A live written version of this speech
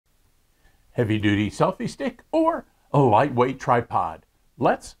heavy-duty selfie stick, or a lightweight tripod?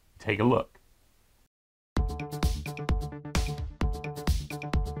 Let's take a look.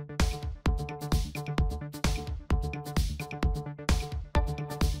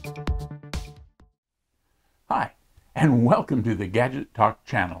 Hi, and welcome to the Gadget Talk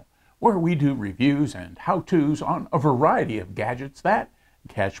channel, where we do reviews and how-tos on a variety of gadgets that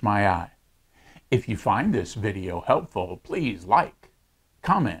catch my eye. If you find this video helpful, please like,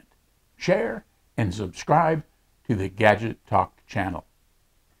 comment, share, and subscribe to the Gadget Talk channel.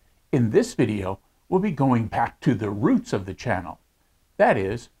 In this video, we'll be going back to the roots of the channel, that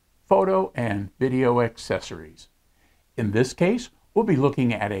is, photo and video accessories. In this case, we'll be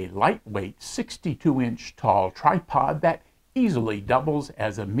looking at a lightweight 62-inch tall tripod that easily doubles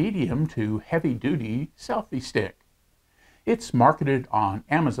as a medium to heavy-duty selfie stick. It's marketed on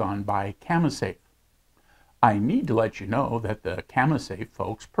Amazon by Kamisafe. I need to let you know that the Kamisafe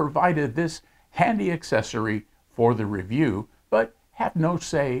folks provided this handy accessory for the review, but have no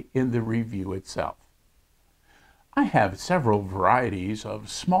say in the review itself. I have several varieties of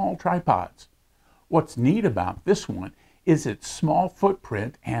small tripods. What's neat about this one is its small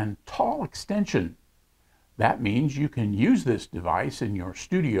footprint and tall extension. That means you can use this device in your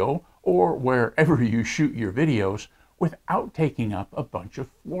studio or wherever you shoot your videos without taking up a bunch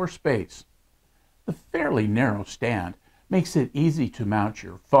of floor space. The fairly narrow stand makes it easy to mount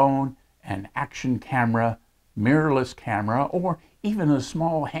your phone, an action camera, mirrorless camera, or even a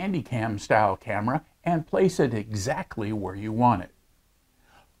small handycam style camera and place it exactly where you want it.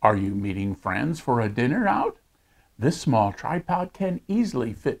 Are you meeting friends for a dinner out? This small tripod can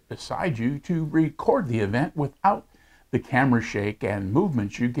easily fit beside you to record the event without the camera shake and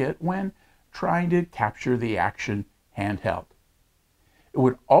movements you get when trying to capture the action handheld. It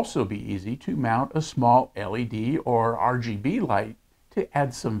would also be easy to mount a small LED or RGB light to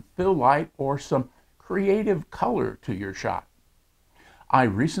add some fill light or some creative color to your shot. I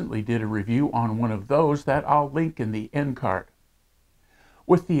recently did a review on one of those that I'll link in the end card.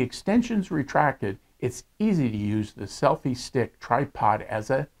 With the extensions retracted, it's easy to use the selfie stick tripod as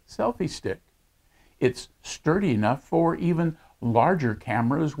a selfie stick. It's sturdy enough for even larger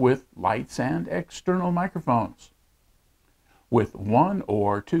cameras with lights and external microphones. With one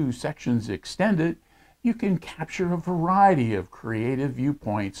or two sections extended, you can capture a variety of creative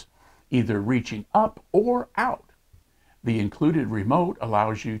viewpoints, either reaching up or out. The included remote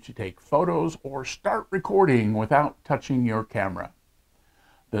allows you to take photos or start recording without touching your camera.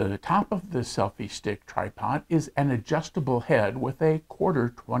 The top of the selfie stick tripod is an adjustable head with a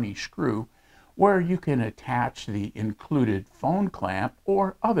 1/4-20 screw where you can attach the included phone clamp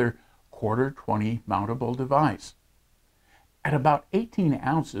or other 1/4-20 mountable device. At about 18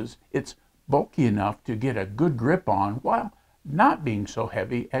 ounces, it's bulky enough to get a good grip on while not being so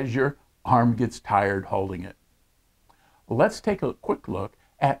heavy as your arm gets tired holding it. Let's take a quick look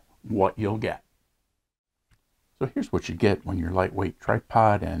at what you'll get. So here's what you get when your lightweight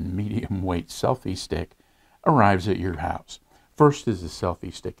tripod and medium weight selfie stick arrives at your house. First is the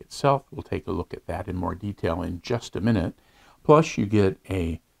selfie stick itself. We'll take a look at that in more detail in just a minute. Plus you get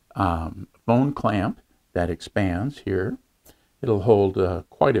a phone clamp that expands here. It'll hold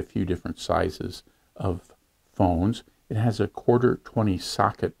quite a few different sizes of phones. It has a 1/4-20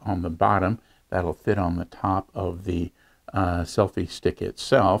 socket on the bottom that'll fit on the top of the selfie stick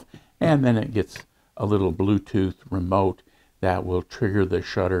itself, and then it gets a little Bluetooth remote that will trigger the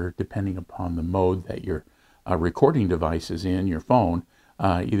shutter depending upon the mode that your recording device is in, your phone,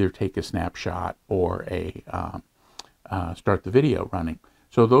 either take a snapshot or start the video running.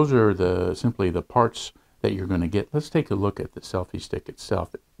 So those are simply the parts that you're going to get. Let's take a look at the selfie stick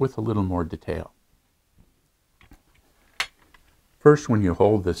itself with a little more detail. First, when you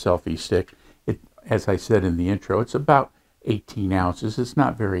hold the selfie stick, as I said in the intro, it's about 18 ounces. It's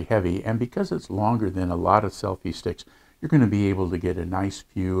not very heavy, and because it's longer than a lot of selfie sticks, you're going to be able to get a nice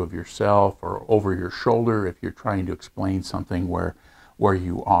view of yourself or over your shoulder if you're trying to explain something where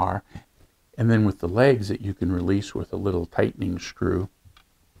you are. And then with the legs that you can release with a little tightening screw,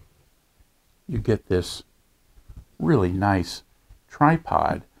 you get this really nice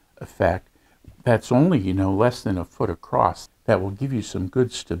tripod effect that's only, less than a foot across, that will give you some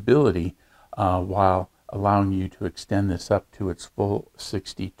good stability while allowing you to extend this up to its full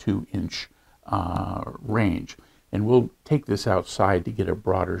 62-inch range. And we'll take this outside to get a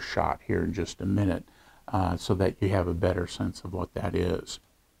broader shot here in just a minute so that you have a better sense of what that is.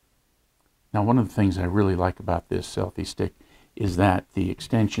 Now, one of the things I really like about this selfie stick is that the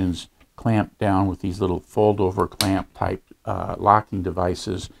extensions clamp down with these little fold-over clamp type locking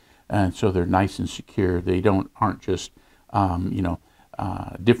devices, and so they're nice and secure. They aren't just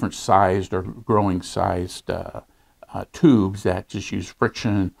different sized or growing sized tubes that just use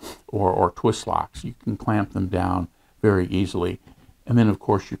friction or twist locks. You can clamp them down very easily. And then, of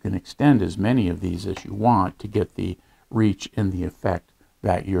course, you can extend as many of these as you want to get the reach and the effect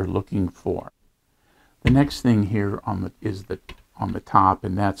that you're looking for. The next thing here is on the top,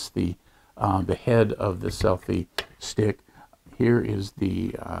 and that's the head of the selfie stick. Here is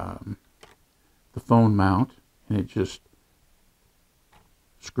the phone mount, and it just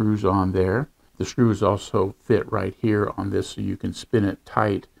screws on there. The screws also fit right here on this, so you can spin it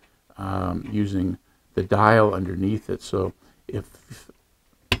tight using the dial underneath it. So if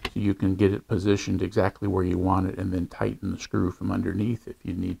you can get it positioned exactly where you want it, and then tighten the screw from underneath if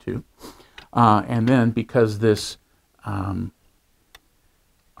you need to. And then because this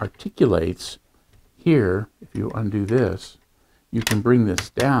articulates here, if you undo this, you can bring this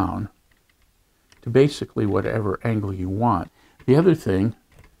down to basically whatever angle you want. The other thing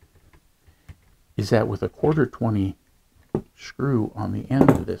is that with a 1/4-20 screw on the end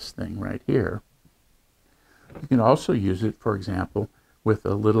of this thing right here, you can also use it, for example, with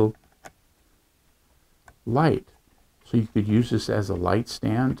a little light. So you could use this as a light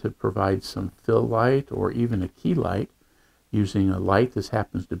stand to provide some fill light or even a key light using a light. This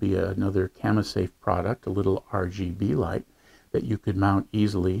happens to be another Kamisafe product, a little RGB light that you could mount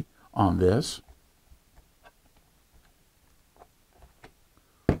easily on this.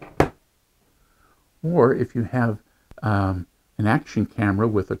 Or if you have an action camera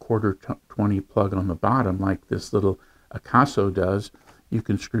with a 1/4-20 plug on the bottom, like this little Akaso does, you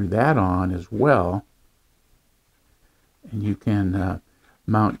can screw that on as well, and you can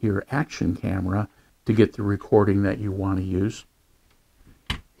mount your action camera to get the recording that you want to use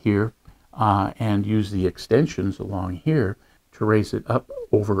here, and use the extensions along here to raise it up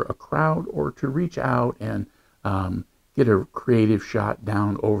over a crowd or to reach out and get a creative shot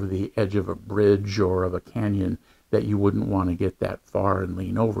down over the edge of a bridge or of a canyon that you wouldn't want to get that far and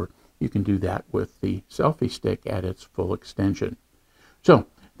lean over. You can do that with the selfie stick at its full extension. So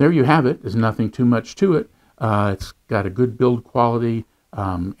there you have it. There's nothing too much to it. It's got a good build quality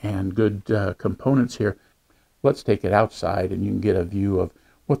and good components here. Let's take it outside and you can get a view of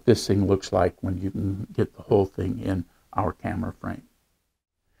what this thing looks like when you can get the whole thing in our camera frame.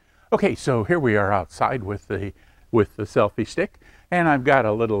 Okay, so here we are outside with the selfie stick, and I've got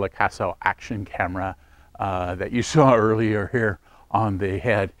a little Akaso action camera that you saw earlier here on the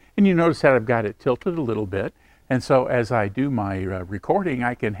head, and you notice that I've got it tilted a little bit, and so as I do my recording,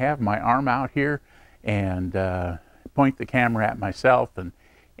 I can have my arm out here and point the camera at myself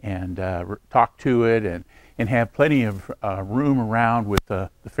and talk to it and have plenty of room around with the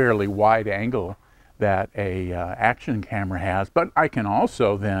fairly wide angle that a action camera has. But I can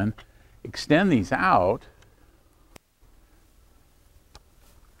also then extend these out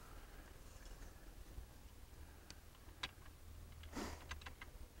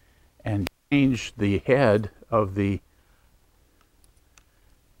and change the head of the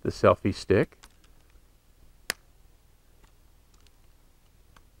selfie stick.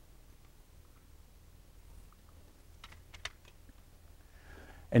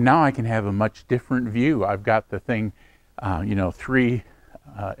 And now I can have a much different view. I've got the thing, you know, 3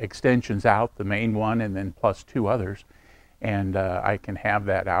 extensions out, the main one and then plus 2 others. And I can have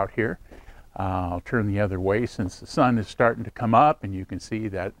that out here. I'll turn the other way since the sun is starting to come up, and you can see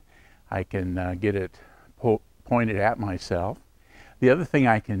that I can get it pointed at myself. The other thing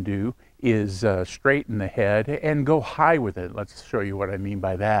I can do is straighten the head and go high with it. Let's show you what I mean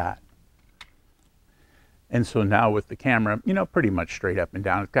by that. And so now with the camera, you know, pretty much straight up and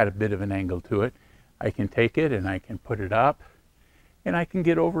down, it's got a bit of an angle to it. I can take it and I can put it up, and I can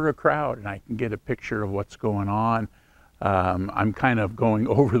get over a crowd and I can get a picture of what's going on. I'm kind of going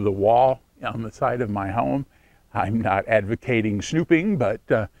over the wall on the side of my home. I'm not advocating snooping, but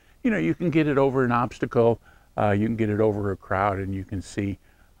you know, you can get it over an obstacle, you can get it over a crowd, and you can see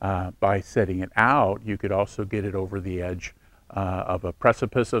by setting it out, you could also get it over the edge of a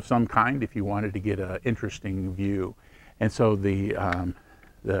precipice of some kind if you wanted to get an interesting view. And so the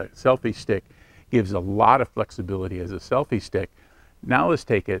selfie stick gives a lot of flexibility as a selfie stick. Now let's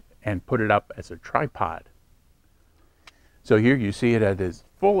take it and put it up as a tripod. So here you see it at its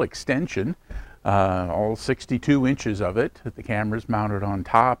full extension, all 62 inches of it. The camera's mounted on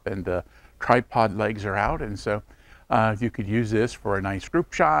top and the tripod legs are out, and so you could use this for a nice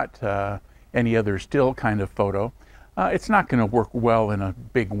group shot, any other still kind of photo. It's not going to work well in a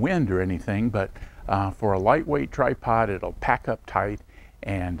big wind or anything, but for a lightweight tripod, it'll pack up tight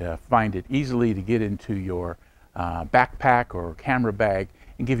and find it easily to get into your backpack or camera bag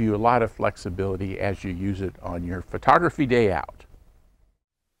and give you a lot of flexibility as you use it on your photography day out.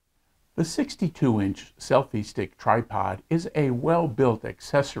 The 62-inch selfie stick tripod is a well-built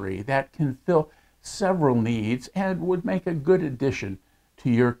accessory that can fill several needs and would make a good addition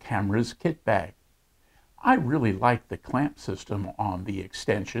to your camera's kit bag. I really like the clamp system on the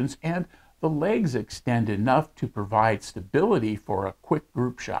extensions, and the legs extend enough to provide stability for a quick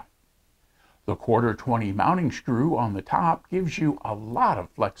group shot. The 1/4-20 mounting screw on the top gives you a lot of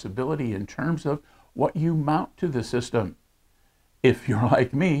flexibility in terms of what you mount to the system. If you're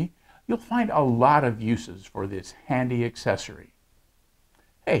like me, you'll find a lot of uses for this handy accessory.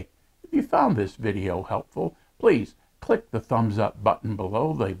 Hey, if you found this video helpful, please click the thumbs up button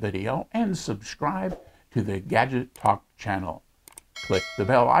below the video and subscribe to the Gadget Talk channel. Click the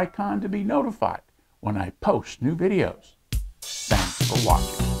bell icon to be notified when I post new videos. Thanks for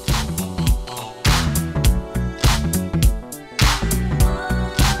watching.